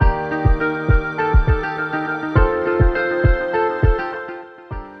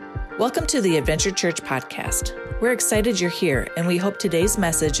Welcome to the Adventure Church podcast. We're excited you're here, and we hope today's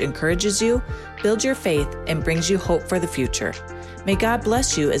message encourages you, builds your faith, and brings you hope for the future. May God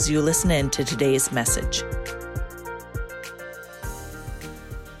bless you as you listen in to today's message.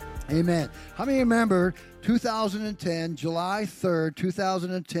 Amen. How many remember 2010, July 3rd,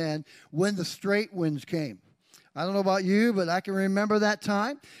 2010, when the straight winds came? I don't know about you, but I can remember that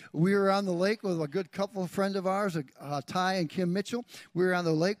time. We were on the lake with a good couple of friends of ours, Ty and Kim Mitchell. We were on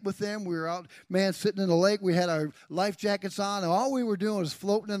the lake with them. We were out, sitting in the lake. We had our life jackets on, and all we were doing was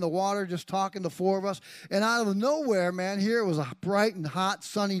floating in the water, just talking, the four of us. And out of nowhere, here it was a bright and hot,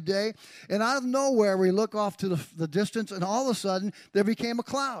 sunny day. And out of nowhere, we look off to the distance, and all of a sudden, there became a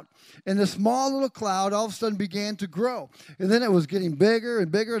cloud. And this small little cloud all of a sudden began to grow. And then it was getting bigger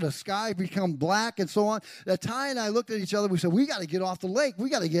and bigger. The sky became black and so on. At Ty and I looked at each other. We said, we got to get off the lake. We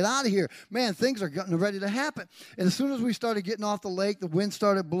got to get out of here. Man, things are getting ready to happen. And as soon as we started getting off the lake, the wind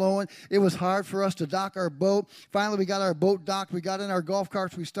started blowing. It was hard for us to dock our boat. Finally, we got our boat docked. We got in our golf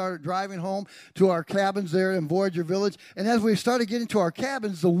carts. We started driving home to our cabins there in Voyager Village. And as we started getting to our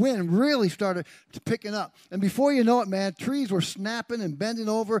cabins, the wind really started picking up. And before you know it, trees were snapping and bending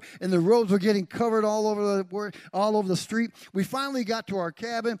over, and the roads were getting covered all over the street. We finally got to our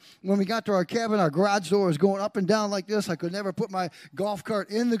cabin. When we got to our cabin, our garage door was going up and down like this. I could never put my golf cart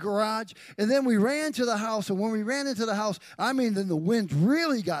in the garage. And then we ran to the house. And when we ran into the house, then the winds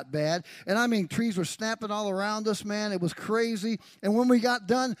really got bad. And trees were snapping all around us, man. It was crazy. And when we got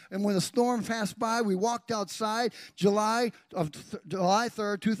done, and when the storm passed by, we walked outside, July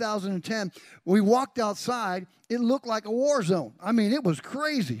 3rd, 2010. We walked outside. It looked like a war zone. It was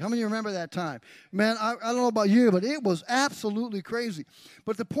crazy. How many remember that time? Man, I don't know about you, but it was absolutely crazy.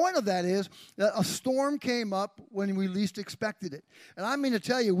 But the point of that is that a storm came up when we least expected it. And I mean to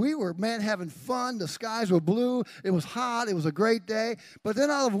tell you, we were, having fun. The skies were blue. It was hot. It was a great day. But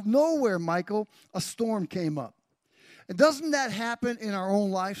then out of nowhere, Michael, a storm came up. And doesn't that happen in our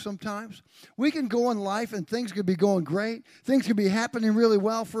own life sometimes? We can go in life and things could be going great. Things could be happening really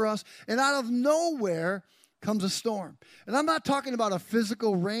well for us. And out of nowhere comes a storm. And I'm not talking about a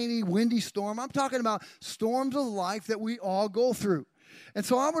physical, rainy, windy storm. I'm talking about storms of life that we all go through. And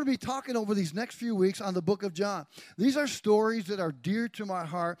so I'm going to be talking over these next few weeks on the book of John. These are stories that are dear to my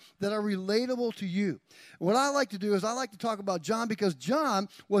heart, that are relatable to you. What I like to do is I like to talk about John because John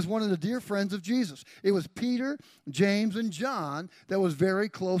was one of the dear friends of Jesus. It was Peter, James, and John that was very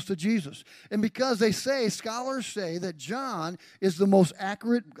close to Jesus. And because scholars say that John is the most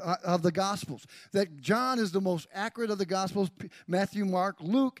accurate of the Gospels, that John is the most accurate of the Gospels, Matthew, Mark,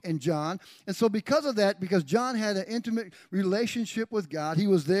 Luke, and John. And so because of that, because John had an intimate relationship with God, he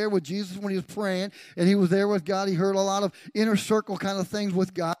was there with Jesus when he was praying, and he was there with God. He heard a lot of inner circle kind of things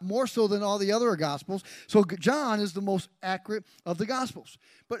with God, more so than all the other Gospels. So John is the most accurate of the Gospels.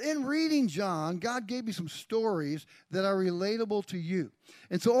 But in reading John, God gave me some stories that are relatable to you.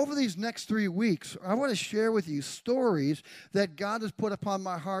 And so over these next 3 weeks, I want to share with you stories that God has put upon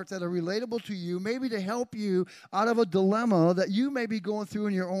my heart that are relatable to you, maybe to help you out of a dilemma that you may be going through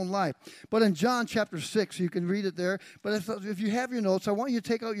in your own life. But in John chapter 6, you can read it there. But if you have your notes, I want you to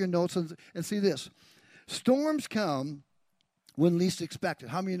take out your notes and see this. Storms come when least expected.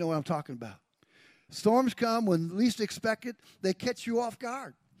 How many of you know what I'm talking about? Storms come when least expected. They catch you off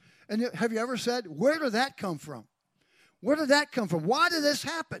guard. And have you ever said, where did that come from? Where did that come from? Why did this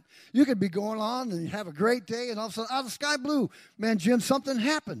happen? You could be going on and have a great day, and all of a sudden, out of the sky blue, Jim, something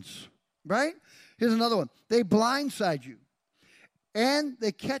happens, right? Here's another one. They blindside you. And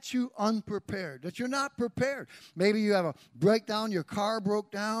they catch you unprepared, that you're not prepared. Maybe you have a breakdown, your car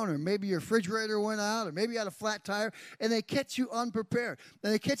broke down, or maybe your refrigerator went out, or maybe you had a flat tire, and they catch you unprepared.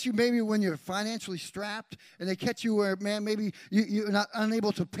 And they catch you maybe when you're financially strapped, and they catch you where, maybe you're not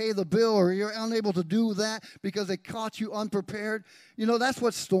unable to pay the bill, or you're unable to do that because they caught you unprepared. That's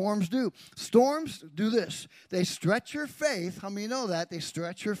what storms do. Storms do this. They stretch your faith. How many know that? They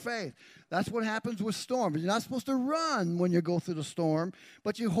stretch your faith. That's what happens with storms. You're not supposed to run when you go through the storm,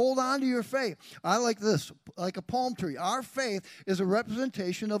 but you hold on to your faith. I like this, like a palm tree. Our faith is a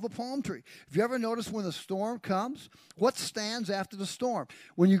representation of a palm tree. If you ever notice when the storm comes, what stands after the storm?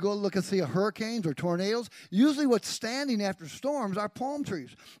 When you go look and see hurricanes or tornadoes, usually what's standing after storms are palm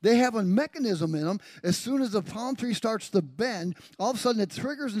trees. They have a mechanism in them. As soon as the palm tree starts to bend, all of a sudden it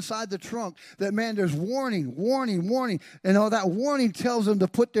triggers inside the trunk that, there's warning, warning, warning. And all that warning tells them to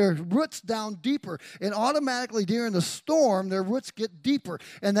put their roots down deeper. And automatically during the storm, their roots boats get deeper,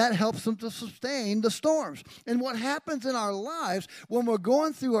 and that helps them to sustain the storms. And what happens in our lives when we're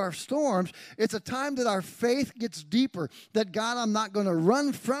going through our storms, it's a time that our faith gets deeper, that God, I'm not going to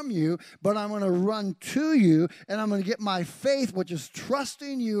run from you, but I'm going to run to you, and I'm going to get my faith, which is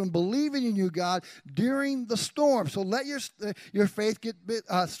trusting you and believing in you, God, during the storm. So let your faith get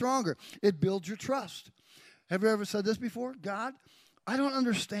stronger. It builds your trust. Have you ever said this before? God, I don't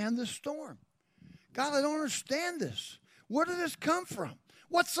understand this storm. God, I don't understand this. Where did this come from?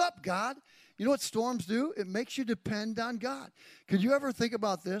 What's up, God? You know what storms do? It makes you depend on God. Could you ever think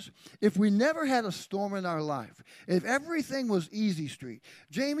about this? If we never had a storm in our life, if everything was easy street,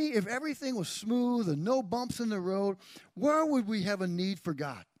 Jamie, if everything was smooth and no bumps in the road, where would we have a need for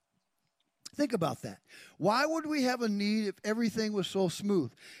God? Think about that. Why would we have a need if everything was so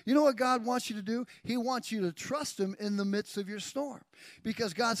smooth? You know what God wants you to do? He wants you to trust him in the midst of your storm.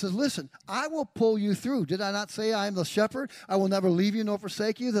 Because God says, listen, I will pull you through. Did I not say I am the shepherd? I will never leave you nor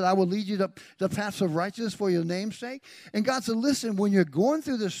forsake you, that I will lead you to the paths of righteousness for your name's sake? And God said, listen, when you're going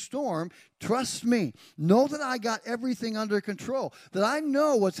through this storm, trust me. Know that I got everything under control, that I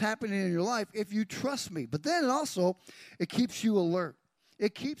know what's happening in your life if you trust me. But then also, it keeps you alert.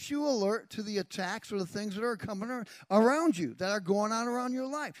 It keeps you alert to the attacks or the things that are coming around you, that are going on around your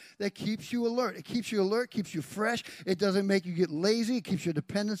life. That keeps you alert. It keeps you alert, keeps you fresh. It doesn't make you get lazy. It keeps your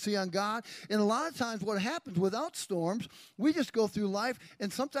dependency on God. And a lot of times what happens without storms, we just go through life,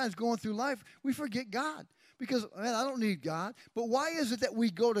 and sometimes going through life, we forget God. Because, man, I don't need God. But why is it that we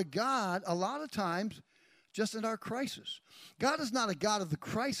go to God a lot of times just in our crisis? God is not a God of the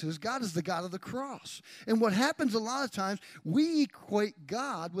crisis. God is the God of the cross. And what happens a lot of times, we equate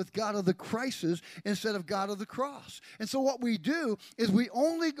God with God of the crisis instead of God of the cross. And so what we do is we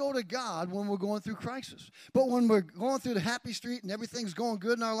only go to God when we're going through crisis. But when we're going through the happy street and everything's going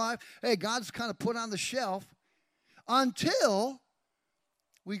good in our life, hey, God's kind of put on the shelf until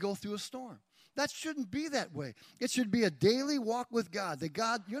we go through a storm. That shouldn't be that way. It should be a daily walk with God. That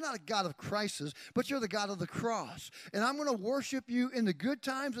God, you're not a God of crisis, but you're the God of the cross. And I'm going to worship you in the good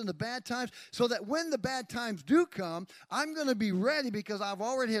times and the bad times, so that when the bad times do come, I'm going to be ready, because I've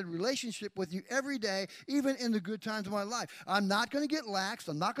already had a relationship with you every day, even in the good times of my life. I'm not going to get lax.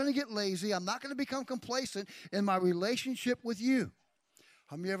 I'm not going to get lazy. I'm not going to become complacent in my relationship with you.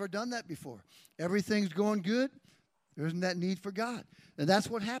 Have you ever done that before? Everything's going good. There isn't that need for God. And that's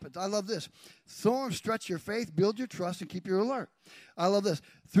what happens. I love this. Storms stretch your faith, build your trust, and keep you alert. I love this.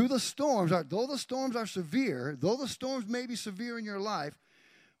 Through the storms, though the storms are severe, though the storms may be severe in your life,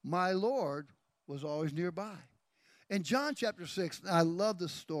 my Lord was always nearby. In John chapter 6, I love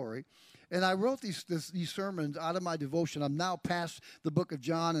this story. And I wrote these sermons out of my devotion. I'm now past the book of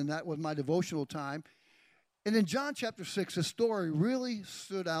John, and that was my devotional time. And in John chapter 6, this story really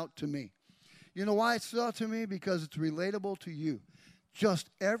stood out to me. You know why it stood out to me? Because it's relatable to you. Just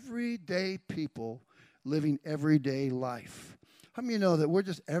everyday people living everyday life. How many of you know that we're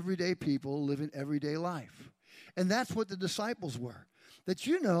just everyday people living everyday life? And that's what the disciples were. That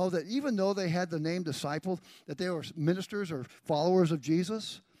you know that even though they had the name disciples, that they were ministers or followers of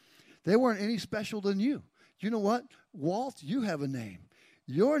Jesus, they weren't any special than you. You know what? Walt, you have a name.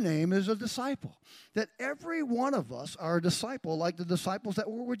 Your name is a disciple. That every one of us are a disciple, like the disciples that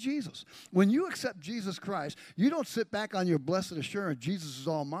were with Jesus. When you accept Jesus Christ, you don't sit back on your blessed assurance, Jesus is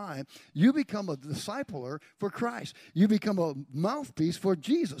all mine. You become a discipler for Christ. You become a mouthpiece for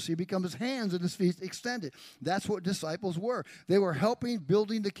Jesus. You become his hands and his feet extended. That's what disciples were. They were helping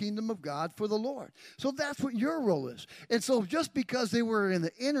building the kingdom of God for the Lord. So that's what your role is. And so just because they were in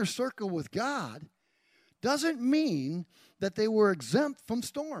the inner circle with God doesn't mean that they were exempt from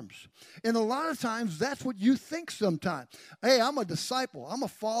storms. And a lot of times, that's what you think sometimes. Hey, I'm a disciple. I'm a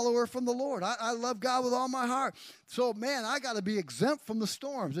follower from the Lord. I love God with all my heart. So, man, I got to be exempt from the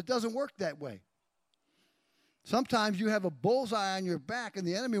storms. It doesn't work that way. Sometimes you have a bullseye on your back, and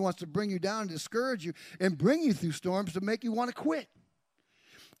the enemy wants to bring you down and discourage you and bring you through storms to make you want to quit.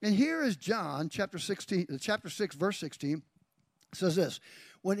 And here is John chapter 6, verse 16. It says this: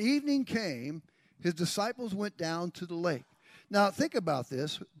 when evening came, his disciples went down to the lake. Now, think about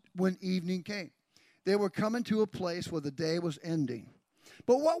this. When evening came, they were coming to a place where the day was ending.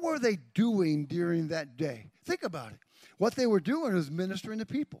 But what were they doing during that day? Think about it. What they were doing was ministering to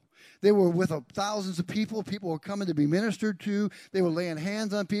people. They were with thousands of people. People were coming to be ministered to. They were laying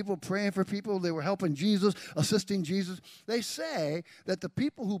hands on people, praying for people. They were helping Jesus, assisting Jesus. They say that the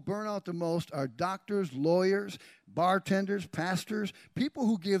people who burn out the most are doctors, lawyers, bartenders, pastors, people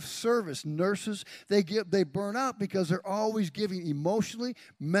who give service, nurses. They burn out because they're always giving emotionally,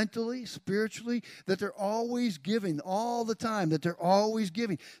 mentally, spiritually, that they're always giving all the time, that they're always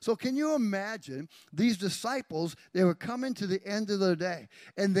giving. So can you imagine these disciples, they were coming to the end of their day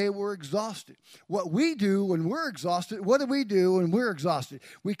and they were exhausted. What we do when we're exhausted, what do we do when we're exhausted?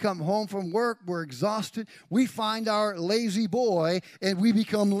 We come home from work, we're exhausted. We find our lazy boy and we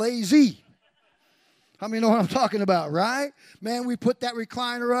become lazy. How many know what I'm talking about, right? Man, we put that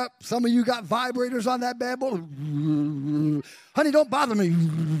recliner up. Some of you got vibrators on that bad boy. Honey, don't bother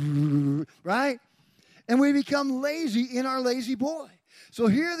me, right? And we become lazy in our lazy boy. So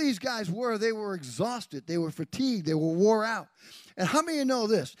here these guys were. They were exhausted. They were fatigued. They were wore out. And how many of you know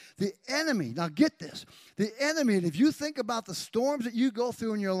this? The enemy, now get this, the enemy, and if you think about the storms that you go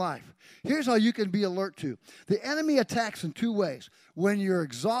through in your life, here's how you can be alert to. The enemy attacks in two ways. When you're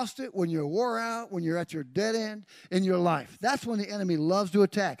exhausted, when you're wore out, when you're at your dead end in your life. That's when the enemy loves to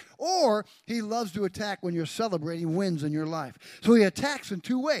attack. Or he loves to attack when you're celebrating wins in your life. So he attacks in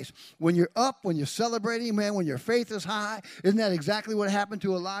two ways. When you're up, when you're celebrating, man, when your faith is high. Isn't that exactly what happened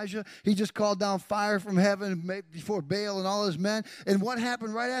to Elijah? He just called down fire from heaven before Baal and all his men. And what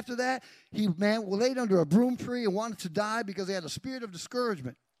happened right after that? He, man, laid under a broom tree and wanted to die because he had a spirit of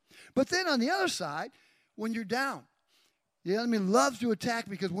discouragement. But then on the other side, when you're down, the enemy loves to attack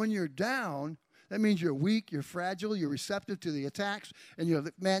because when you're down, that means you're weak, you're fragile, you're receptive to the attacks, and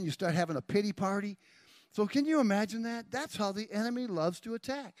you start having a pity party. So can you imagine that? That's how the enemy loves to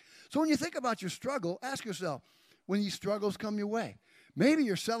attack. So when you think about your struggle, ask yourself, when these struggles come your way, maybe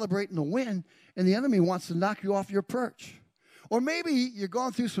you're celebrating a win, and the enemy wants to knock you off your perch. Or maybe you're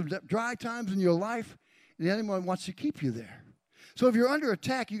going through some dry times in your life, and the enemy wants to keep you there. So if you're under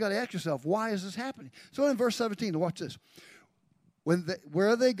attack, you got to ask yourself, why is this happening? So in verse 17, watch this.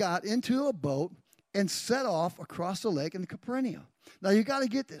 Where they got into a boat and set off across the lake in Capernaum. Now you got to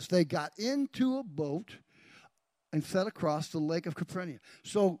get this. They got into a boat and set across the lake of Capernaum.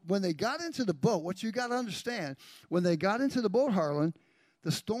 So when they got into the boat, what you got to understand, when they got into the boat, Harlan,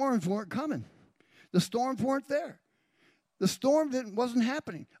 the storms weren't coming. The storms weren't there. The storm wasn't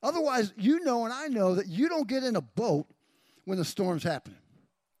happening. Otherwise, you know and I know that you don't get in a boat when the storm's happening.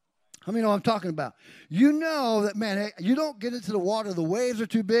 How many know what I'm talking about? You know that, man, hey, you don't get into the water. The waves are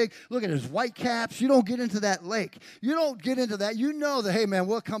too big. Look at his white caps. You don't get into that lake. You don't get into that. You know that, hey, man,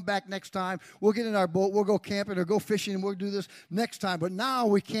 we'll come back next time. We'll get in our boat. We'll go camping or go fishing, and we'll do this next time. But now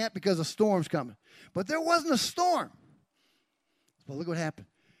we can't because a storm's coming. But there wasn't a storm. Well, look what happened.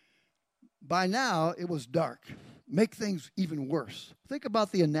 By now, it was dark. Make things even worse. Think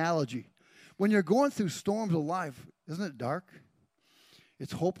about the analogy. When you're going through storms of life, isn't it dark?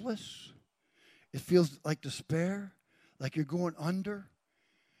 It's hopeless. It feels like despair, like you're going under.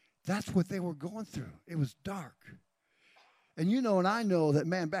 That's what they were going through. It was dark. And you know and I know that,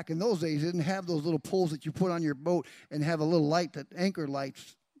 man, back in those days, they didn't have those little poles that you put on your boat and have a little light, that anchor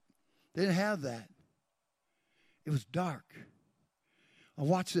lights. They didn't have that. It was dark. Now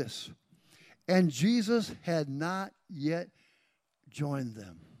watch this. And Jesus had not yet joined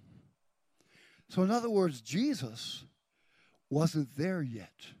them. So in other words, Jesus wasn't there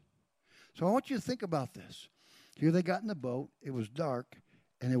yet. So I want you to think about this. Here they got in the boat. It was dark,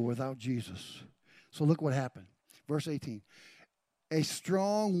 and they were without Jesus. So look what happened. Verse 18. A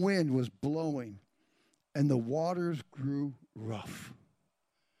strong wind was blowing, and the waters grew rough.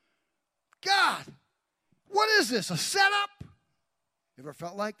 God, what is this, a setup? You ever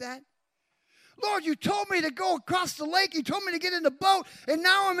felt like that? Lord, you told me to go across the lake. You told me to get in the boat, and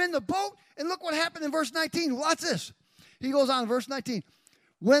now I'm in the boat. And look what happened in verse 19. Watch this. He goes on in verse 19.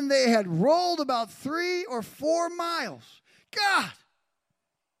 When they had rolled about 3 or 4 miles. God,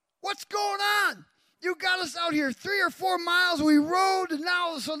 what's going on? You got us out here 3 or 4 miles. We rode, and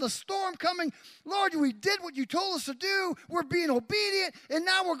now so the storm coming. Lord, we did what you told us to do. We're being obedient, and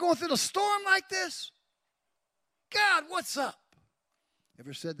now we're going through the storm like this. God, what's up?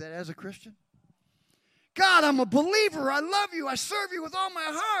 Ever said that as a Christian? God, I'm a believer. I love you. I serve you with all my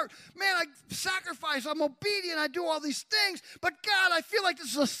heart. Man, I sacrifice. I'm obedient. I do all these things. But God, I feel like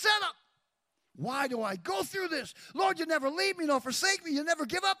this is a setup. Why do I go through this? Lord, you never leave me nor forsake me. You never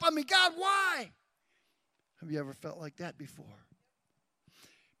give up on me. God, why? Have you ever felt like that before?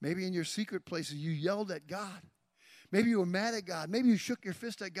 Maybe in your secret places you yelled at God. Maybe you were mad at God. Maybe you shook your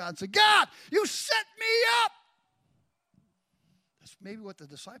fist at God and said, God, you set me up. That's maybe what the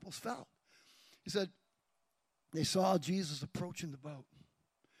disciples felt. He said, they saw Jesus approaching the boat,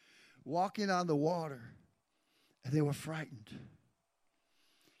 walking on the water, and they were frightened.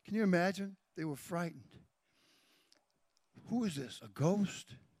 Can you imagine? They were frightened. Who is this, a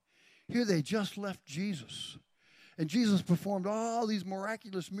ghost? Here they just left Jesus. and Jesus performed all these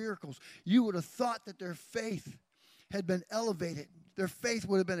miraculous miracles, you would have thought that their faith had been elevated. Their faith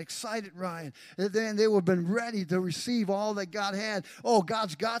would have been excited, Ryan. And then they would have been ready to receive all that God had. Oh,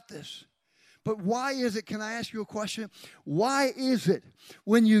 God's got this. But why is it, can I ask you a question? Why is it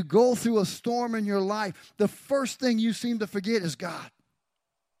when you go through a storm in your life, the first thing you seem to forget is God?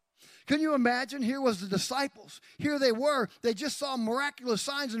 Can you imagine? Here was the disciples. Here they were. They just saw miraculous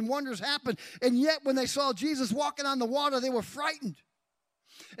signs and wonders happen. And yet when they saw Jesus walking on the water, they were frightened.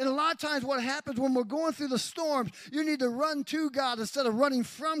 And a lot of times what happens when we're going through the storms, you need to run to God instead of running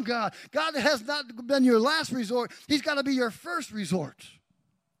from God. God has not been your last resort. He's got to be your first resort.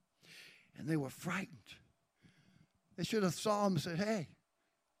 And they were frightened. They should have saw him and said, hey,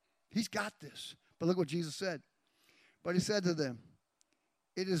 he's got this. But look what Jesus said. But he said to them,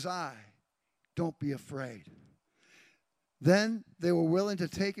 it is I. Don't be afraid. Then they were willing to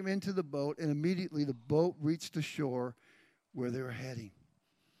take him into the boat, and immediately the boat reached the shore where they were heading.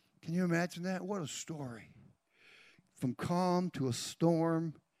 Can you imagine that? What a story. From calm to a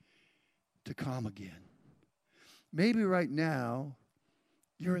storm to calm again. Maybe right now,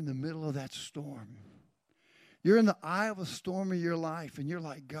 you're in the middle of that storm. You're in the eye of a storm in your life, and you're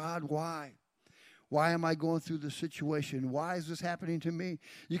like, God, why? Why am I going through this situation? Why is this happening to me?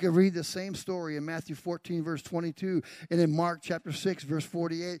 You can read the same story in Matthew 14, verse 22, and in Mark chapter 6, verse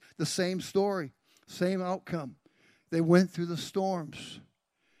 48, the same story, same outcome. They went through the storms,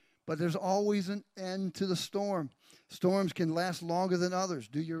 but there's always an end to the storm. Storms can last longer than others.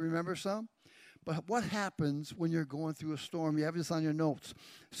 Do you remember some? But what happens when you're going through a storm? You have this on your notes.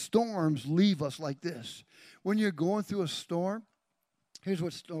 Storms leave us like this. When you're going through a storm, here's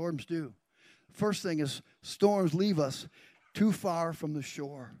what storms do. First thing is storms leave us too far from the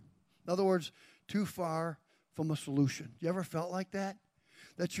shore. In other words, too far from a solution. You ever felt like that?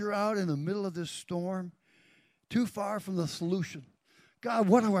 That you're out in the middle of this storm, too far from the solution. God,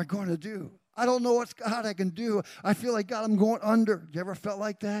 what am I going to do? I don't know what God I can do. I feel like, God, I'm going under. You ever felt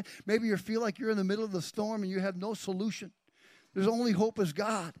like that? Maybe you feel like you're in the middle of the storm and you have no solution. There's only hope is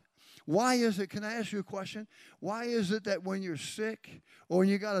God. Why is it, can I ask you a question? Why is it that when you're sick or when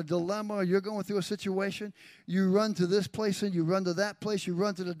you got a dilemma or you're going through a situation, you run to this place and you run to that place, you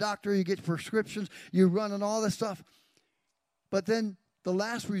run to the doctor, you get prescriptions, you run and all this stuff. But then the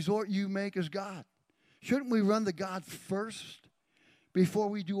last resort you make is God. Shouldn't we run to God first before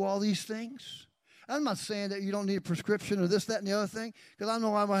we do all these things? I'm not saying that you don't need a prescription or this, that, and the other thing, because I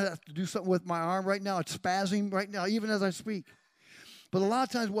know I might have to do something with my arm right now. It's spazzing right now, even as I speak. But a lot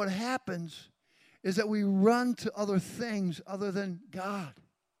of times what happens is that we run to other things other than God.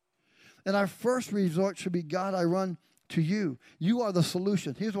 And our first resort should be, God, I run to you. You are the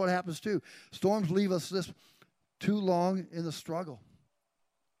solution. Here's what happens too. Storms leave us this too long in the struggle.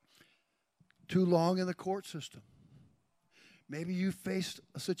 Too long in the court system. Maybe you faced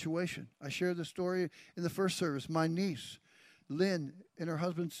a situation. I shared the story in the first service. My niece, Lynn, and her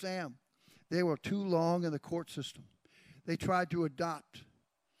husband, Sam, they were too long in the court system. They tried to adopt.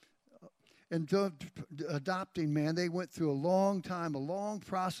 And adopting, man, they went through a long time, a long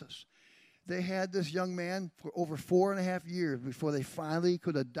process. They had this young man for over 4.5 years before they finally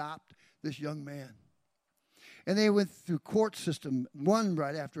could adopt this young man. And they went through court system, one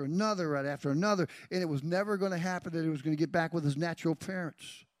right after another, and it was never going to happen that he was going to get back with his natural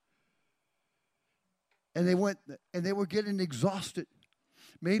parents. And they went, and they were getting exhausted.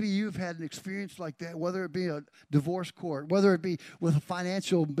 Maybe you've had an experience like that, whether it be a divorce court, whether it be with a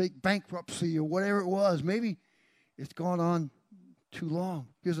financial big bankruptcy or whatever it was. Maybe it's gone on too long.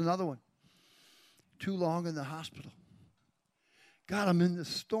 Here's another one. Too long in the hospital. God, I'm in this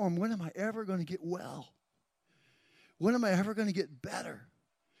storm. When am I ever going to get well? When am I ever going to get better?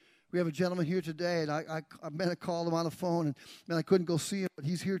 We have a gentleman here today, and I called him on the phone, and man, I couldn't go see him, but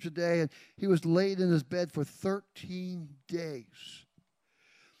he's here today, and he was laid in his bed for 13 days.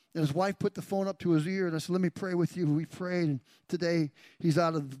 And his wife put the phone up to his ear, and I said, let me pray with you. We prayed, and today he's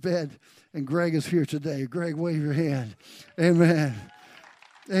out of the bed, and Greg is here today. Greg, wave your hand. Amen.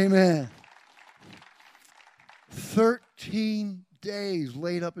 Amen. 13 days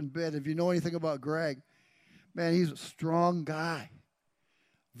laid up in bed. If you know anything about Greg, man, he's a strong guy,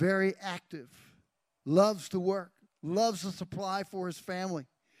 very active, loves to work, loves to supply for his family,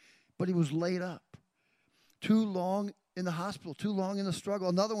 but he was laid up. Too long in the hospital, too long in the struggle.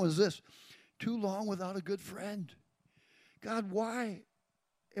 Another one is this, too long without a good friend. God, why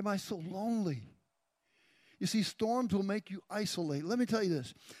am I so lonely? You see, storms will make you isolate. Let me tell you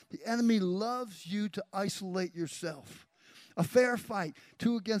this. The enemy loves you to isolate yourself. A fair fight,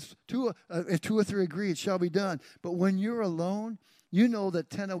 if two or three agree, it shall be done. But when you're alone, You know that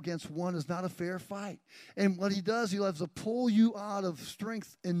 10 against 1 is not a fair fight. And what he does, he loves to pull you out of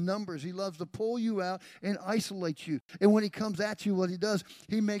strength in numbers. He loves to pull you out and isolate you. And when he comes at you, what he does,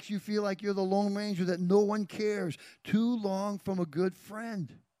 he makes you feel like you're the Lone Ranger, that no one cares. Too long from a good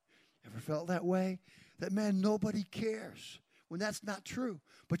friend. Ever felt that way? That, man, nobody cares. When that's not true.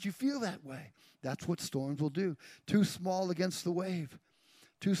 But you feel that way. That's what storms will do. Too small against the wave.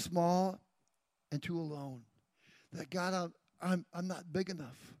 Too small and too alone. That, God, I'm not big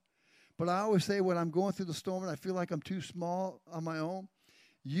enough. But I always say when I'm going through the storm and I feel like I'm too small on my own,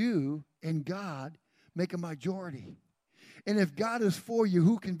 you and God make a majority. And if God is for you,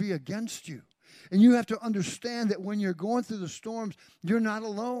 who can be against you? And you have to understand that when you're going through the storms, you're not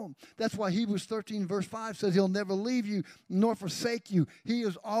alone. That's why Hebrews 13 verse 5 says he'll never leave you nor forsake you. He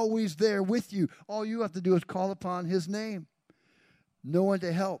is always there with you. All you have to do is call upon his name. No one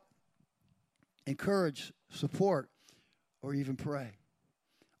to help, encourage, support, or even pray.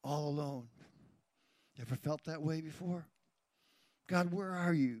 All alone. Ever felt that way before? God, where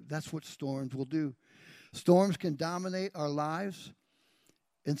are you? That's what storms will do. Storms can dominate our lives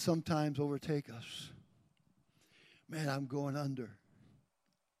and sometimes overtake us. Man, I'm going under.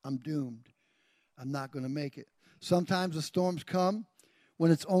 I'm doomed. I'm not going to make it. Sometimes the storms come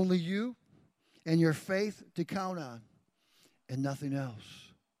when it's only you and your faith to count on and nothing else.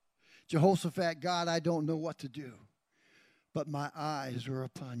 Jehoshaphat, God, I don't know what to do, but my eyes are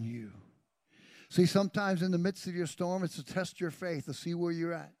upon you. See, sometimes in the midst of your storm, it's to test your faith, to see where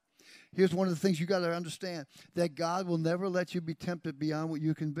you're at. Here's one of the things you got to understand, that God will never let you be tempted beyond what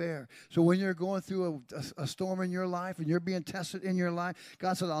you can bear. So when you're going through a storm in your life and you're being tested in your life,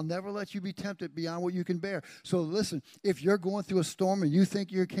 God said, I'll never let you be tempted beyond what you can bear. So listen, if you're going through a storm and you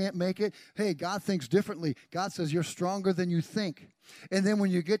think you can't make it, hey, God thinks differently. God says you're stronger than you think. And then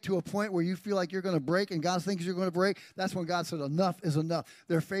when you get to a point where you feel like you're going to break and God thinks you're going to break, that's when God said enough is enough.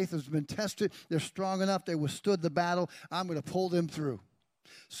 Their faith has been tested. They're strong enough. They withstood the battle. I'm going to pull them through.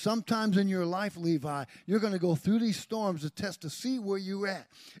 Sometimes in your life, Levi, you're going to go through these storms to test to see where you're at.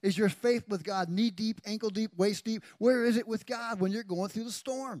 Is your faith with God knee deep, ankle deep, waist deep? Where is it with God when you're going through the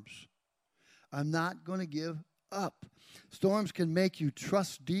storms? I'm not going to give up. Storms can make you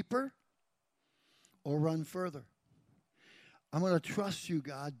trust deeper or run further. I'm going to trust you,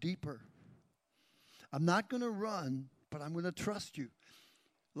 God, deeper. I'm not going to run, but I'm going to trust you.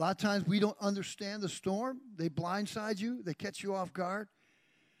 A lot of times we don't understand the storm. They blindside you. They catch you off guard.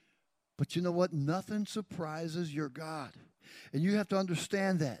 But you know what? Nothing surprises your God. And you have to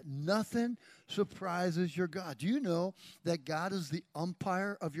understand that. Nothing surprises your God. Do you know that God is the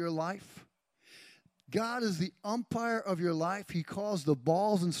umpire of your life? God is the umpire of your life. He calls the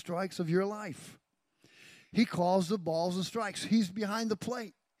balls and strikes of your life. He calls the balls and strikes. He's behind the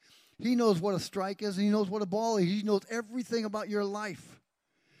plate. He knows what a strike is, and he knows what a ball is. He knows everything about your life.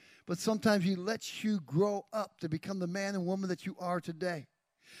 But sometimes he lets you grow up to become the man and woman that you are today.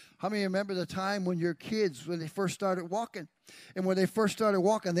 How many remember the time when your kids, when they first started walking? And when they first started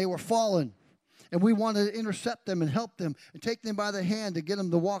walking, they were falling. And we wanted to intercept them and help them and take them by the hand to get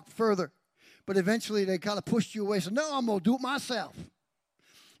them to walk further. But eventually they kind of pushed you away and said, no, I'm going to do it myself.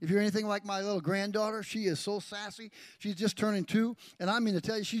 If you're anything like my little granddaughter, she is so sassy. She's just turning 2. And I mean to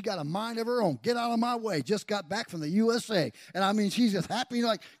tell you, she's got a mind of her own. Get out of my way. Just got back from the USA. And I mean, she's just happy,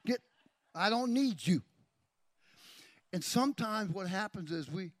 like, I don't need you. And sometimes what happens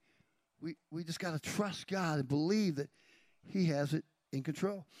is we just got to trust God and believe that he has it in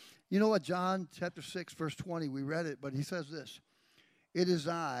control. You know what? John chapter 6, verse 20, we read it, but he says this. It is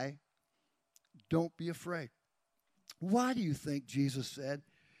I, don't be afraid. Why do you think Jesus said,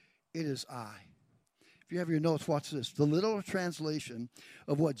 it is I? If you have your notes, watch this. The literal translation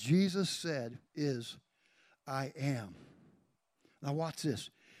of what Jesus said is, I am. Now watch this.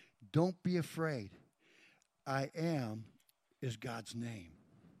 Don't be afraid. I am is God's name.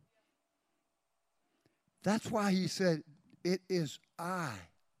 That's why he said, it is I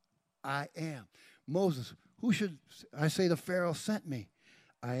am. Moses, who should I say to Pharaoh sent me?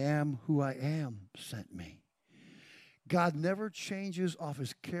 I am who I am sent me. God never changes off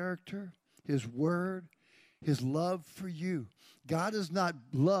his character, his word, his love for you. God is not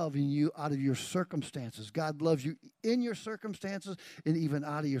loving you out of your circumstances. God loves you in your circumstances and even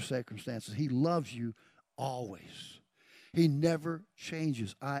out of your circumstances. He loves you always. He never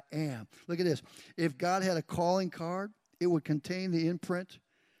changes. I am. Look at this. If God had a calling card, it would contain the imprint,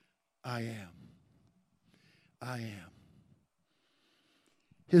 I am. I am.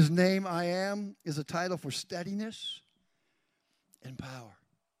 His name, I am, is a title for steadiness and power.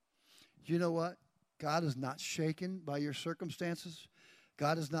 You know what? God is not shaken by your circumstances.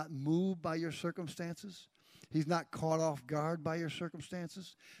 God is not moved by your circumstances. He's not caught off guard by your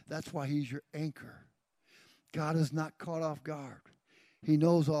circumstances. That's why he's your anchor. God is not caught off guard. He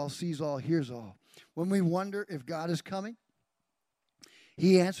knows all, sees all, hears all. When we wonder if God is coming,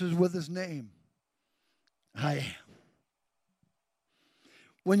 he answers with his name. I am.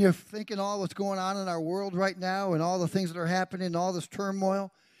 When you're thinking all what's going on in our world right now and all the things that are happening and all this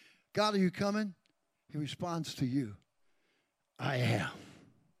turmoil, God, are you coming? He responds to you. I am.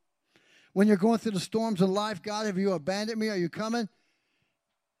 When you're going through the storms of life, God, have you abandoned me? Are you coming?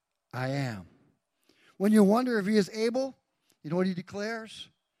 I am. When you wonder if he is able, you know what he declares?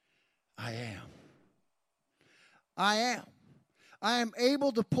 I am. I am. I am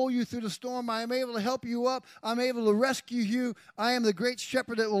able to pull you through the storm. I am able to help you up. I'm able to rescue you. I am the great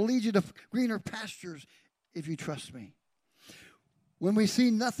shepherd that will lead you to greener pastures if you trust me. When we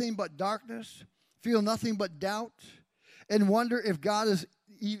see nothing but darkness, feel nothing but doubt, and wonder if God is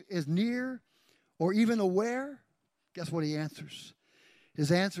near or even aware, guess what he answers?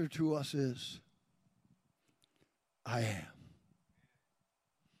 His answer to us is, I am.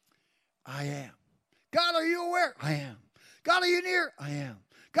 I am. God, are you aware? I am. God, are you near? I am.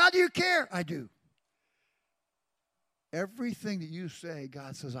 God, do you care? I do. Everything that you say,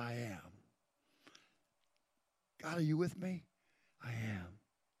 God says, I am. God, are you with me? I am.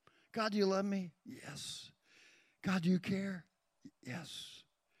 God, do you love me? Yes. God, do you care? Yes.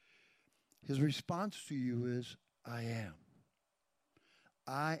 His response to you is, I am.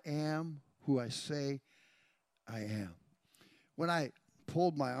 I am who I say I am. When I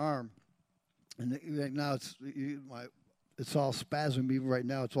pulled my arm, and right now it's all spasming even right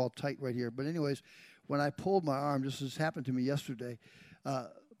now. It's all tight right here. But anyways, when I pulled my arm, this happened to me yesterday. But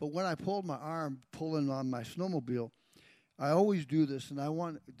when I pulled my arm, pulling on my snowmobile, I always do this, and I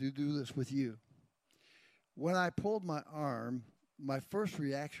want to do this with you. When I pulled my arm, my first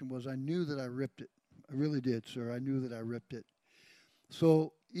reaction was I knew that I ripped it. I really did, sir. I knew that I ripped it.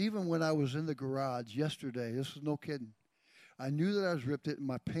 So even when I was in the garage yesterday, this is no kidding, I knew that I was ripped it, and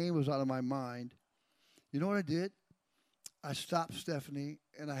my pain was out of my mind. You know what I did? I stopped Stephanie,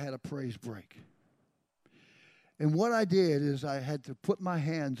 and I had a praise break. And what I did is I had to put my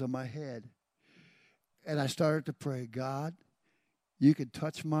hands on my head, and I started to pray, God, you could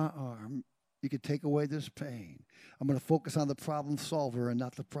touch my arm. You could take away this pain. I'm going to focus on the problem solver and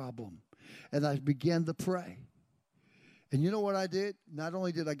not the problem. And I began to pray. And you know what I did? Not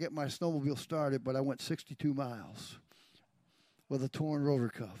only did I get my snowmobile started, but I went 62 miles with a torn rotor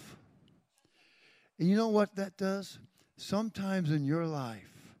cuff. And you know what that does? Sometimes in your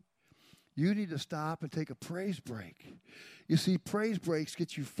life, you need to stop and take a praise break. You see, praise breaks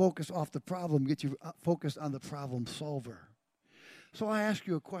get you focused off the problem, get you focused on the problem solver. So I ask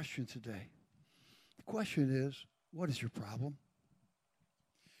you a question today. The question is, what is your problem?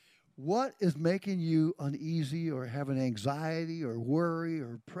 What is making you uneasy or having anxiety or worry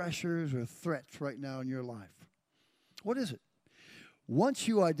or pressures or threats right now in your life? What is it? Once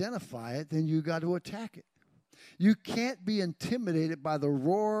you identify it, then you got to attack it. You can't be intimidated by the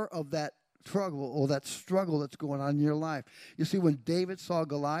roar of that struggle that's going on in your life. You see, when David saw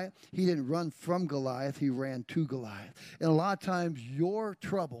Goliath, he didn't run from Goliath, he ran to Goliath. And a lot of times your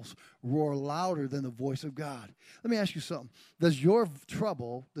troubles roar louder than the voice of God. Let me ask you something. Does your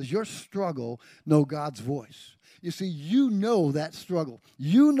struggle know God's voice? You see, you know that struggle.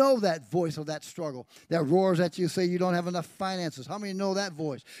 You know that voice of that struggle that roars at you, say you don't have enough finances. How many know that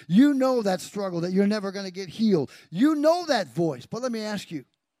voice? You know that struggle that you're never going to get healed. You know that voice. But let me ask you,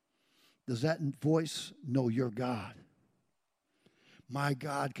 does that voice know your God? My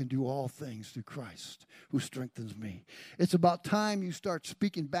God can do all things through Christ who strengthens me. It's about time you start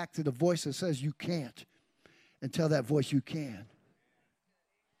speaking back to the voice that says you can't and tell that voice you can.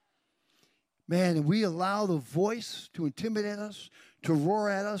 Man, and we allow the voice to intimidate us, to roar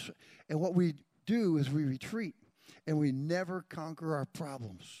at us, and what we do is we retreat and we never conquer our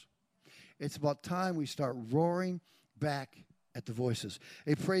problems. It's about time we start roaring back at the voices.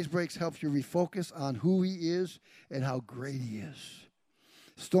 A praise break helps you refocus on who he is and how great he is.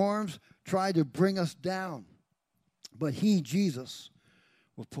 Storms try to bring us down, but he, Jesus,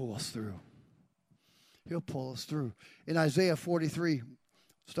 will pull us through. He'll pull us through. In Isaiah 43,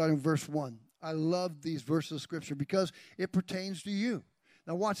 starting verse 1, I love these verses of Scripture because it pertains to you.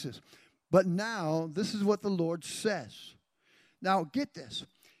 Now watch this. But now, this is what the Lord says. Now get this.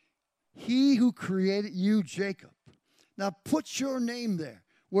 He who created you, Jacob. Now put your name there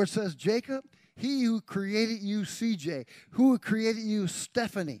where it says Jacob. He who created you, CJ. Who created you,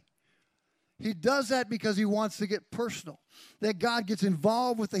 Stephanie. He does that because he wants to get personal. That God gets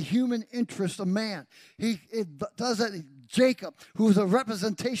involved with the human interest of man. He does that. Jacob, who is a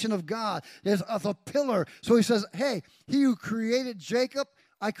representation of God, is a pillar. So he says, hey, he who created Jacob,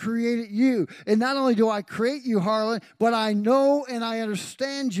 I created you. And not only do I create you, Harlan, but I know and I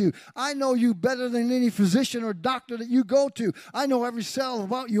understand you. I know you better than any physician or doctor that you go to. I know every cell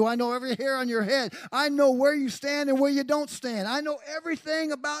about you. I know every hair on your head. I know where you stand and where you don't stand. I know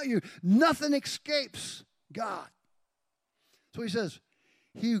everything about you. Nothing escapes God. So he says,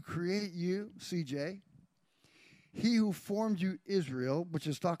 he who created you, CJ, he who formed you, Israel, which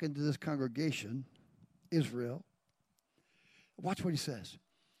is talking to this congregation, Israel. Watch what he says.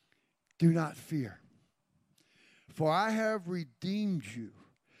 Do not fear, for I have redeemed you.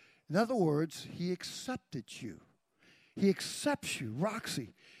 In other words, he accepted you. He accepts you,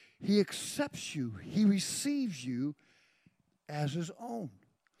 Roxy. He accepts you. He receives you as his own.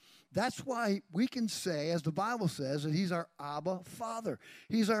 That's why we can say, as the Bible says, that he's our Abba Father.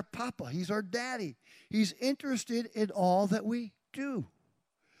 He's our Papa. He's our Daddy. He's interested in all that we do.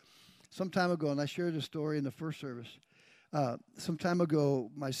 Some time ago, and I shared this story in the first service, some time ago,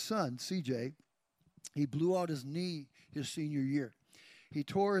 my son, CJ, he blew out his knee his senior year. He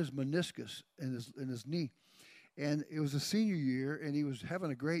tore his meniscus in his knee. And it was a senior year, and he was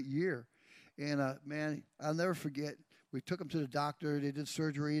having a great year. And, man, I'll never forget, we took him to the doctor. They did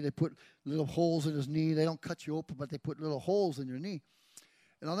surgery. They put little holes in his knee. They don't cut you open, but they put little holes in your knee.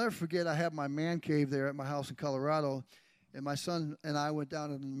 And I'll never forget, I have my man cave there at my house in Colorado, and my son and I went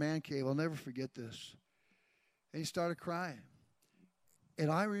down in the man cave. I'll never forget this. And he started crying. And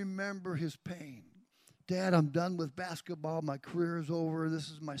I remember his pain. Dad, I'm done with basketball. My career is over. This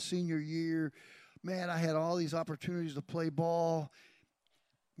is my senior year. Man, I had all these opportunities to play ball.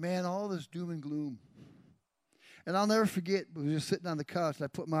 Man, all this doom and gloom. And I'll never forget, we were just sitting on the couch, and I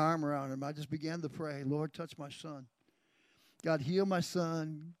put my arm around him. I just began to pray, Lord, touch my son. God, heal my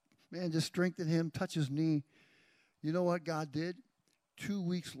son. Man, just strengthen him, touch his knee. You know what God did? 2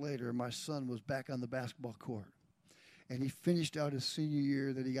 weeks later, my son was back on the basketball court. And he finished out his senior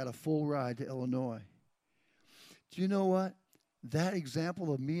year that he got a full ride to Illinois. Do you know what? That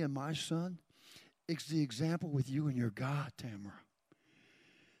example of me and my son, it's the example with you and your God, Tamara.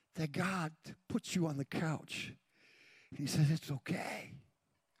 That God puts you on the couch. And he says, it's okay.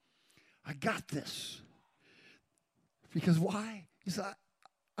 I got this. Because why? He said,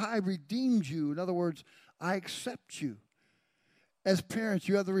 I redeemed you. In other words, I accept you. As parents,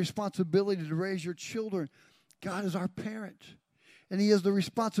 you have the responsibility to raise your children. God is our parent. And he has the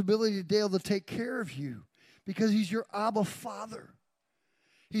responsibility to be able to take care of you because he's your Abba Father.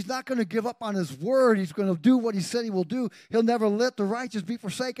 He's not going to give up on his word. He's going to do what he said he will do. He'll never let the righteous be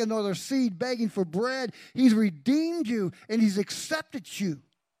forsaken nor their seed begging for bread. He's redeemed you and he's accepted you.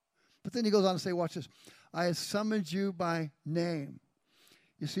 But then he goes on to say, watch this. I have summoned you by name.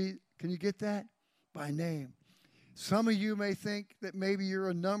 You see, can you get that? By name. Some of you may think that maybe you're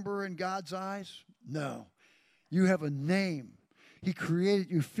a number in God's eyes. No. You have a name. He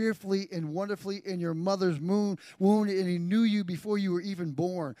created you fearfully and wonderfully in your mother's womb, and he knew you before you were even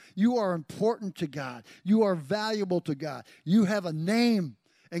born. You are important to God. You are valuable to God. You have a name,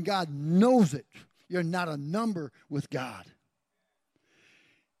 and God knows it. You're not a number with God.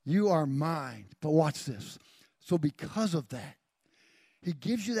 You are mine. But watch this. So because of that, he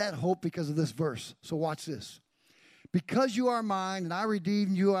gives you that hope because of this verse. So watch this. Because you are mine, and I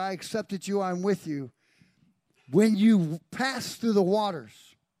redeemed you, I accepted you, I'm with you. When you pass through the waters,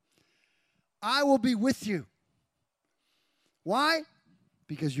 I will be with you. Why?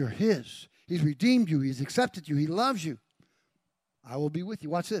 Because you're his. He's redeemed you. He's accepted you. He loves you. I will be with you.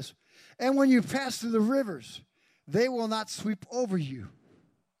 Watch this. And when you pass through the rivers, they will not sweep over you.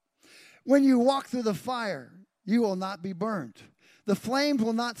 When you walk through the fire, you will not be burned. The flames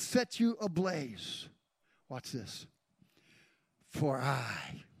will not set you ablaze. Watch this. For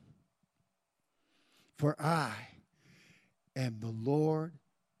I am the Lord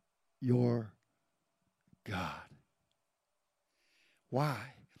your God. Why?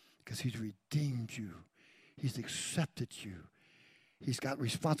 Because he's redeemed you. He's accepted you. He's got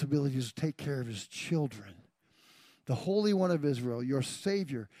responsibilities to take care of his children. The Holy One of Israel, your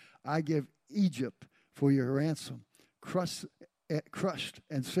Savior, I give Egypt for your ransom, crushed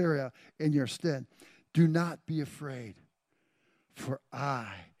and Syria in your stead. Do not be afraid, for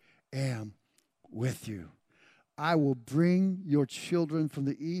I am with you. I will bring your children from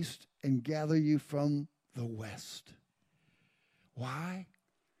the east and gather you from the west. Why?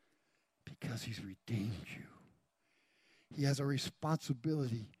 Because he's redeemed you. He has a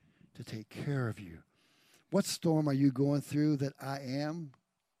responsibility to take care of you. What storm are you going through that I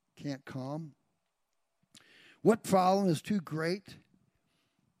can't calm? What problem is too great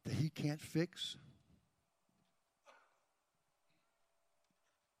that he can't fix?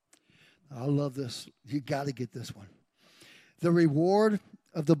 I love this. You got to get this one. The reward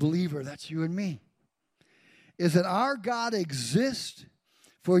of the believer, that's you and me, is that our God exists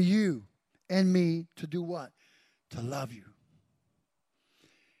for you and me to do what? To love you.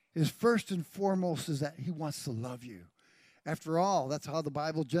 His first and foremost is that he wants to love you. After all, that's how the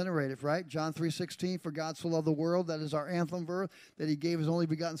Bible generated, right? John 3:16, for God so loved the world, that is our anthem verse, that he gave his only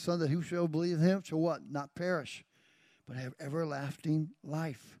begotten Son, that who shall believe in him shall what? Not perish, but have everlasting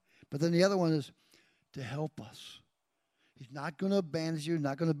life. But then the other one is to help us. He's not going to abandon you,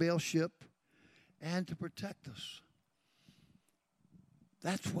 not going to bail ship, and to protect us.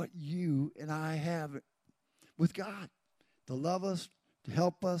 That's what you and I have with God, to love us, to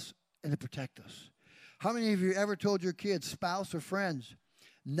help us, and to protect us. How many of you ever told your kids, spouse, or friends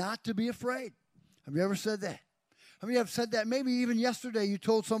not to be afraid? Have you ever said that? How many have said that? Maybe even yesterday you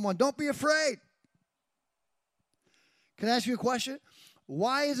told someone, don't be afraid. Can I ask you a question?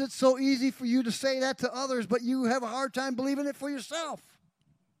 Why is it so easy for you to say that to others, but you have a hard time believing it for yourself?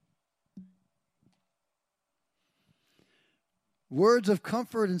 Words of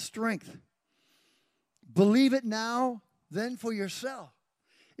comfort and strength. Believe it now, then for yourself.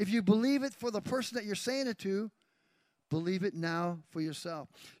 If you believe it for the person that you're saying it to, believe it now for yourself.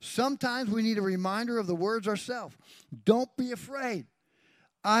 Sometimes we need a reminder of the words ourselves. Don't be afraid.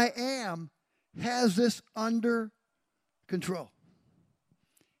 I am has this under control.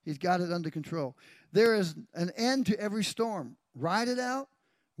 He's got it under control. There is an end to every storm. Ride it out,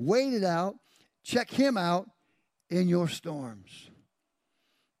 wait it out, check him out in your storms.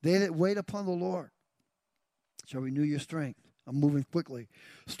 They that wait upon the Lord shall renew your strength. I'm moving quickly.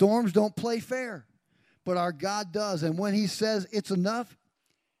 Storms don't play fair, but our God does. And when he says it's enough,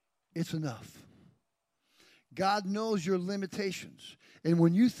 it's enough. God knows your limitations. And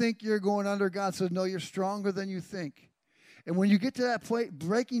when you think you're going under, God says, no, you're stronger than you think. And when you get to that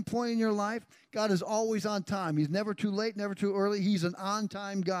breaking point in your life, God is always on time. He's never too late, never too early. He's an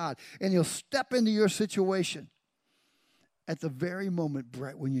on-time God. And he'll step into your situation at the very moment,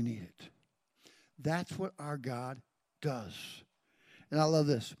 Brett, when you need it. That's what our God does. And I love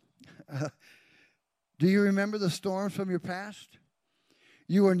this. Do you remember the storms from your past?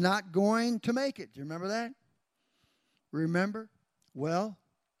 You are not going to make it. Do you remember that? Remember? Well,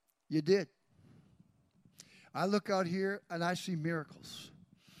 you did. I look out here and I see miracles.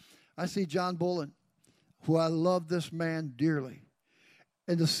 I see John Bolin, who I love this man dearly.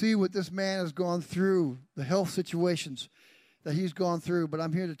 And to see what this man has gone through, the health situations that he's gone through. But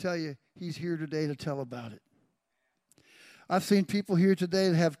I'm here to tell you, he's here today to tell about it. I've seen people here today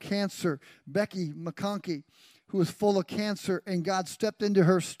that have cancer. Becky McConkey, who is full of cancer, and God stepped into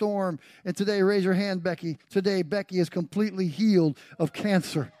her storm. And today, raise your hand, Becky. Today, Becky is completely healed of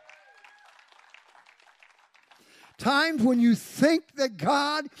cancer. Times when you think that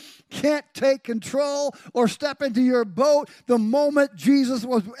God can't take control or step into your boat, the moment Jesus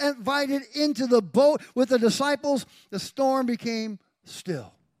was invited into the boat with the disciples, the storm became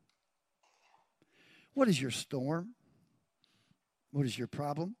still. What is your storm? What is your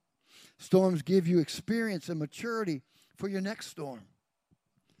problem? Storms give you experience and maturity for your next storm.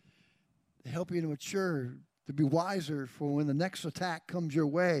 They help you to mature, to be wiser for when the next attack comes your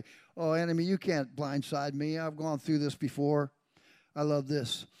way. Oh, enemy, you can't blindside me. I've gone through this before. I love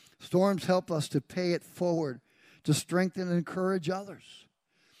this. Storms help us to pay it forward, to strengthen and encourage others.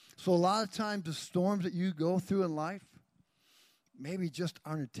 So a lot of times the storms that you go through in life maybe just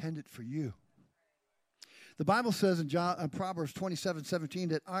aren't intended for you. The Bible says in Proverbs 27:17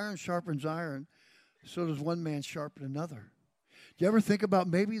 that iron sharpens iron, so does one man sharpen another. Do you ever think about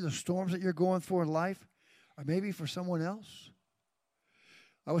maybe the storms that you're going through in life are maybe for someone else?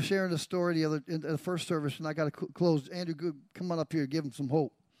 I was sharing a story in the first service, and I got to close. Andrew, good, come on up here, give him some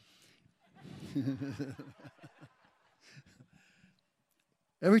hope.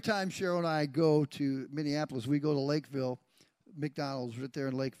 Every time Cheryl and I go to Minneapolis, we go to Lakeville, McDonald's right there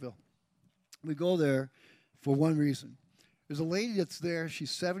in Lakeville. We go there for one reason. There's a lady that's there.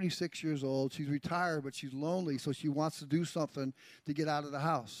 She's 76 years old. She's retired, but she's lonely, so she wants to do something to get out of the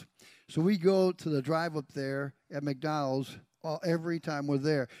house. So we go to the drive up there at McDonald's every time we're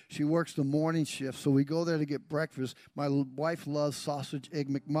there. She works the morning shift, so we go there to get breakfast. My wife loves sausage egg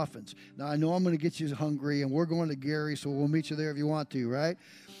McMuffins. Now, I know I'm going to get you hungry, and we're going to Gary, so we'll meet you there if you want to, right?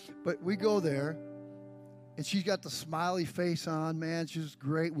 But we go there, and she's got the smiley face on, man. She's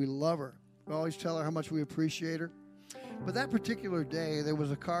great. We love her. We always tell her how much we appreciate her. But that particular day, there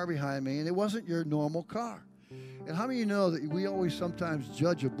was a car behind me, and it wasn't your normal car. And how many of you know that we always sometimes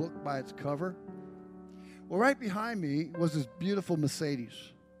judge a book by its cover? Well, right behind me was this beautiful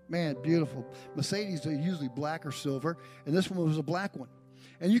Mercedes. Man, beautiful. Mercedes are usually black or silver, and this one was a black one.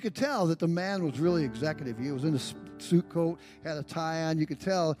 And you could tell that the man was really executive. He was in a suit coat, had a tie on. You could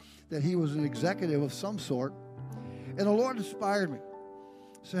tell that he was an executive of some sort. And the Lord inspired me.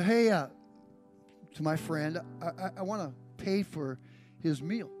 Said, hey, to my friend, I want to pay for his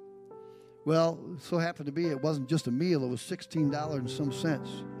meal. Well, it so happened to be it wasn't just a meal. It was $16 and some cents.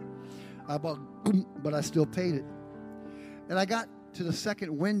 But I still paid it. And I got to the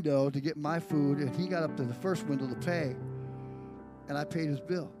second window to get my food, and he got up to the first window to pay, and I paid his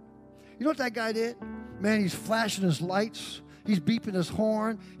bill. You know what that guy did? Man, he's flashing his lights. He's beeping his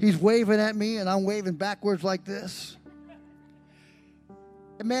horn. He's waving at me, and I'm waving backwards like this.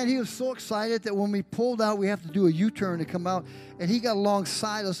 And man, he was so excited that when we pulled out, we have to do a U-turn to come out, and he got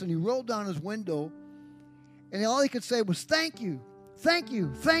alongside us, and he rolled down his window, and all he could say was, thank you, thank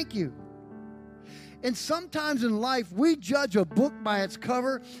you, thank you. And sometimes in life, we judge a book by its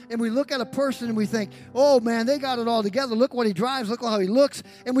cover, and we look at a person and we think, oh, man, they got it all together. Look what he drives. Look how he looks.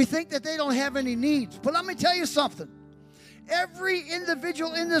 And we think that they don't have any needs. But let me tell you something. Every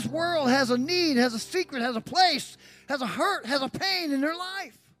individual in this world has a need, has a secret, has a place, has a hurt, has a pain in their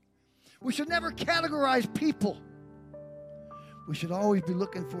life. We should never categorize people. We should always be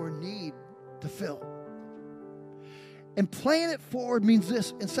looking for a need to fill. And playing it forward means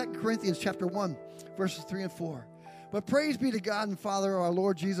this in 2 Corinthians chapter 1, verses 3 and 4. But praise be to God and Father of our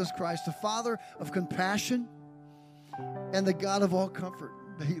Lord Jesus Christ, the Father of compassion and the God of all comfort.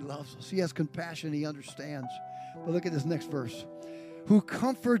 That he loves us. He has compassion. He understands. But look at this next verse. Who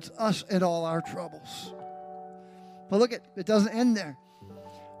comforts us in all our troubles. But look at it doesn't end there.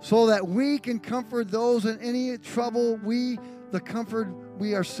 So that we can comfort those in any trouble the comfort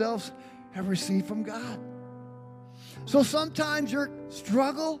we ourselves have received from God. So sometimes your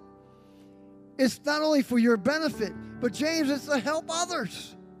struggle is not only for your benefit, but James, it's to help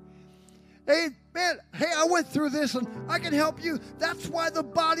others. Hey, man, I went through this and I can help you. That's why the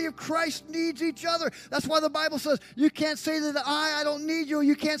body of Christ needs each other. That's why the Bible says you can't say to the eye, I don't need you.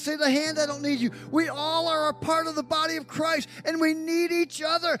 You can't say to the hand, I don't need you. We all are a part of the body of Christ, and we need each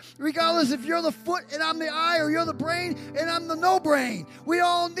other, regardless if you're the foot and I'm the eye, or you're the brain and I'm the no brain. We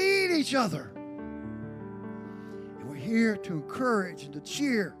all need each other. And we're here to encourage and to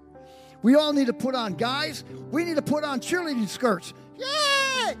cheer. We all need to put on, guys, we need to put on cheerleading skirts.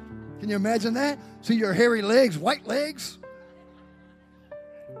 Yay! Can you imagine that? See your hairy legs, white legs?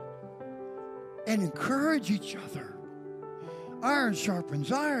 And encourage each other. Iron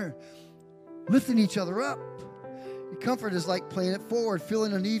sharpens iron. Lifting each other up. Comfort is like playing it forward,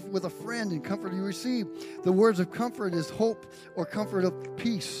 feeling a need with a friend and comfort you receive. The words of comfort is hope or comfort of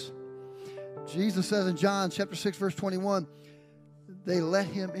peace. Jesus says in John chapter 6, verse 21, they let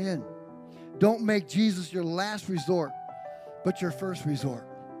him in. Don't make Jesus your last resort, but your first resort.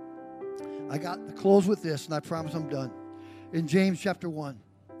 I got to close with this, and I promise I'm done. In James chapter 1,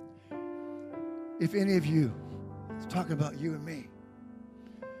 if any of you, it's talking about you and me,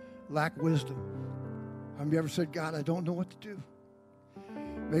 lack wisdom. Have you ever said, God, I don't know what to do?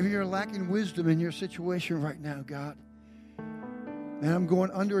 Maybe you're lacking wisdom in your situation right now, God. And I'm going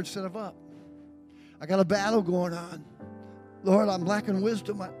under instead of up. I got a battle going on. Lord, I'm lacking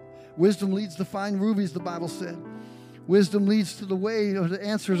wisdom. Wisdom leads to find rubies, the Bible said. Wisdom leads to the way or the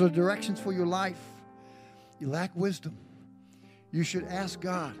answers or directions for your life. You lack wisdom. You should ask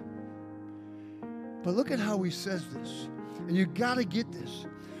God. But look at how he says this. And you got to get this.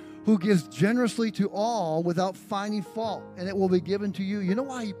 Who gives generously to all without finding fault, and it will be given to you. You know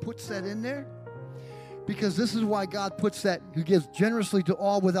why he puts that in there? Because this is why God puts that, who gives generously to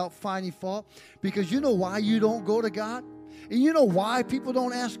all without finding fault. Because you know why you don't go to God? And you know why people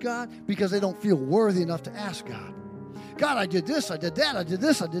don't ask God? Because they don't feel worthy enough to ask God. God, I did this, I did that, I did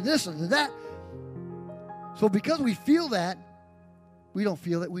this, I did this, I did that. So because we feel that, we don't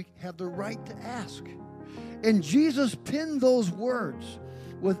feel that we have the right to ask. And Jesus pinned those words,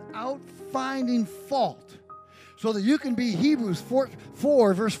 without finding fault, so that you can be Hebrews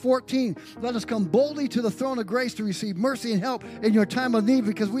 4 verse 14. Let us come boldly to the throne of grace to receive mercy and help in your time of need,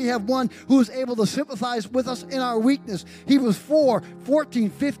 because we have one who is able to sympathize with us in our weakness. Hebrews 4, 14,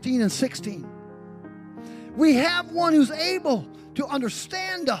 15, and 16. We have one who's able to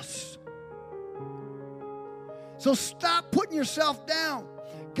understand us. So stop putting yourself down.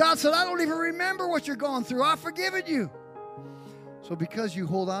 God said, I don't even remember what you're going through. I've forgiven you. So because you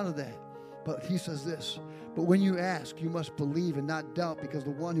hold on to that, but he says this, but when you ask, you must believe and not doubt, because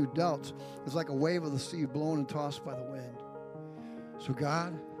the one who doubts is like a wave of the sea blown and tossed by the wind. So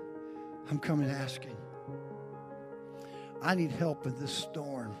God, I'm coming asking. I need help in this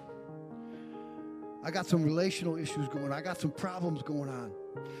storm. I got some relational issues going on. I got some problems going on.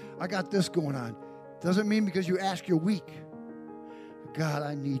 I got this going on. Doesn't mean because you ask you're weak. God,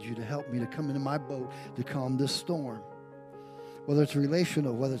 I need you to help me to come into my boat to calm this storm. Whether it's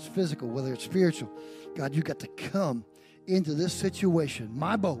relational, whether it's physical, whether it's spiritual. God, you got to come into this situation,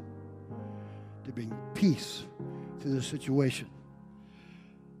 my boat, to bring peace to this situation.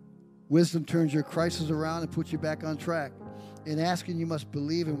 Wisdom turns your crisis around and puts you back on track. In asking, you must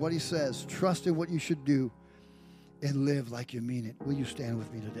believe in what he says, trust in what you should do, and live like you mean it. Will you stand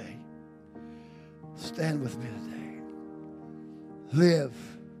with me today? Stand with me today. Live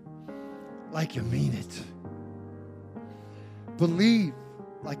like you mean it. Believe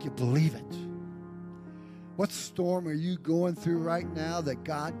like you believe it. What storm are you going through right now that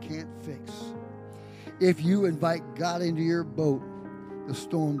God can't fix? If you invite God into your boat, the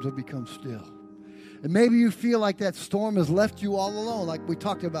storms will become still. And maybe you feel like that storm has left you all alone, like we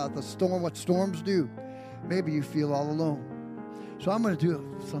talked about the storm, what storms do. Maybe you feel all alone. So I'm going to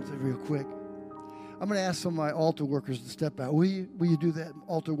do something real quick. I'm going to ask some of my altar workers to step out. Will you do that,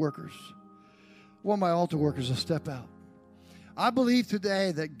 altar workers? I want my altar workers to step out. I believe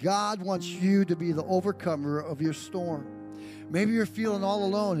today that God wants you to be the overcomer of your storm. Maybe you're feeling all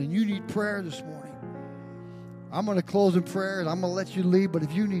alone and you need prayer this morning. I'm going to close in prayer and I'm going to let you leave, but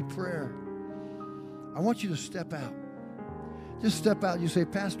if you need prayer, I want you to step out. Just step out. You say,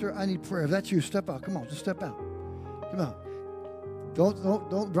 Pastor, I need prayer. If that's you, step out. Come on, just step out. Come on.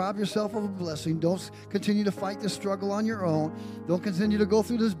 Don't rob yourself of a blessing. Don't continue to fight this struggle on your own. Don't continue to go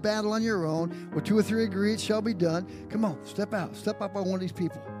through this battle on your own. Where 2 or 3 agree, it shall be done. Come on, step out. Step out by one of these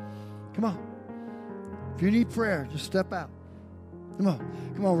people. Come on. If you need prayer, just step out. Come on.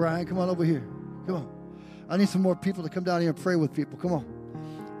 Come on, Ryan. Come on over here. Come on. I need some more people to come down here and pray with people. Come on.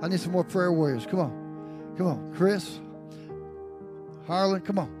 I need some more prayer warriors. Come on. Come on. Chris. Harlan,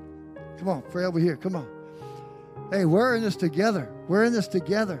 come on. Come on. Pray over here. Come on. Hey, we're in this together. We're in this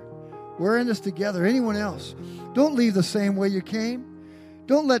together. We're in this together. Anyone else? Don't leave the same way you came.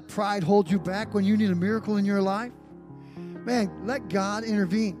 Don't let pride hold you back when you need a miracle in your life. Man, let God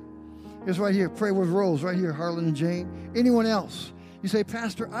intervene. Here's right here. Pray with Rose. Right here, Harlan and Jane. Anyone else? You say,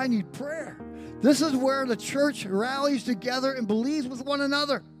 Pastor, I need prayer. This is where the church rallies together and believes with one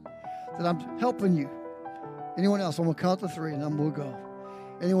another that I'm helping you. Anyone else? I'm going to count to 3 and then we'll go.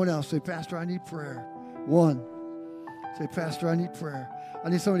 Anyone else? Say, Pastor, I need prayer. 1. Say, Pastor, I need prayer. I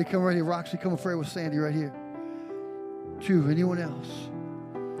need somebody to come right here. Roxy, come and pray with Sandy right here. 2. Anyone else?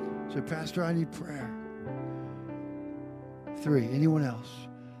 Say, Pastor, I need prayer. 3. Anyone else?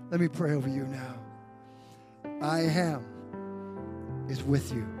 Let me pray over you now. I am is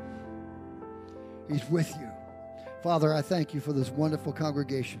with you. He's with you. Father, I thank you for this wonderful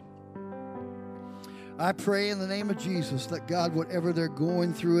congregation. I pray in the name of Jesus that God, whatever they're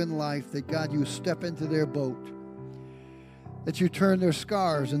going through in life, that God, you step into their boat. That you turn their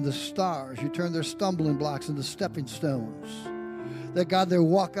scars into stars. You turn their stumbling blocks into stepping stones. That, God, they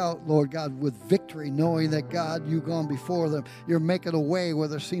walk out, Lord God, with victory, knowing that, God, you've gone before them. You're making a way where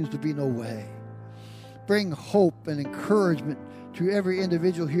there seems to be no way. Bring hope and encouragement to every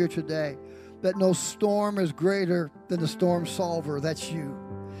individual here today. That no storm is greater than the storm solver. That's you.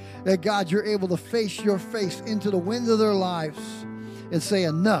 That, God, you're able to face your face into the wind of their lives and say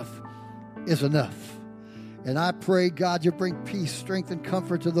enough is enough. And I pray, God, you bring peace, strength, and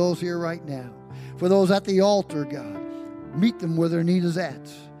comfort to those here right now. For those at the altar, God, meet them where their need is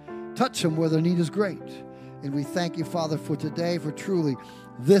at. Touch them where their need is great. And we thank you, Father, for today, for truly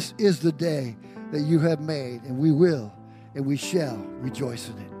this is the day that you have made, and we will and we shall rejoice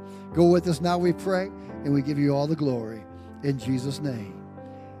in it. Go with us now, we pray, and we give you all the glory. In Jesus' name,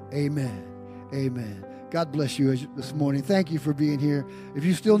 amen. Amen. God bless you this morning. Thank you for being here. If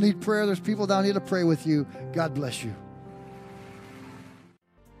you still need prayer, there's people down here to pray with you. God bless you.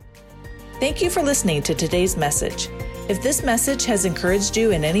 Thank you for listening to today's message. If this message has encouraged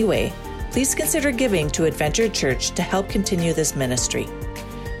you in any way, please consider giving to Adventure Church to help continue this ministry.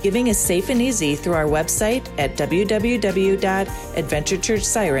 Giving is safe and easy through our website at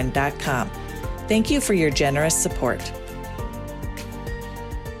www.adventurechurchsiren.com. Thank you for your generous support.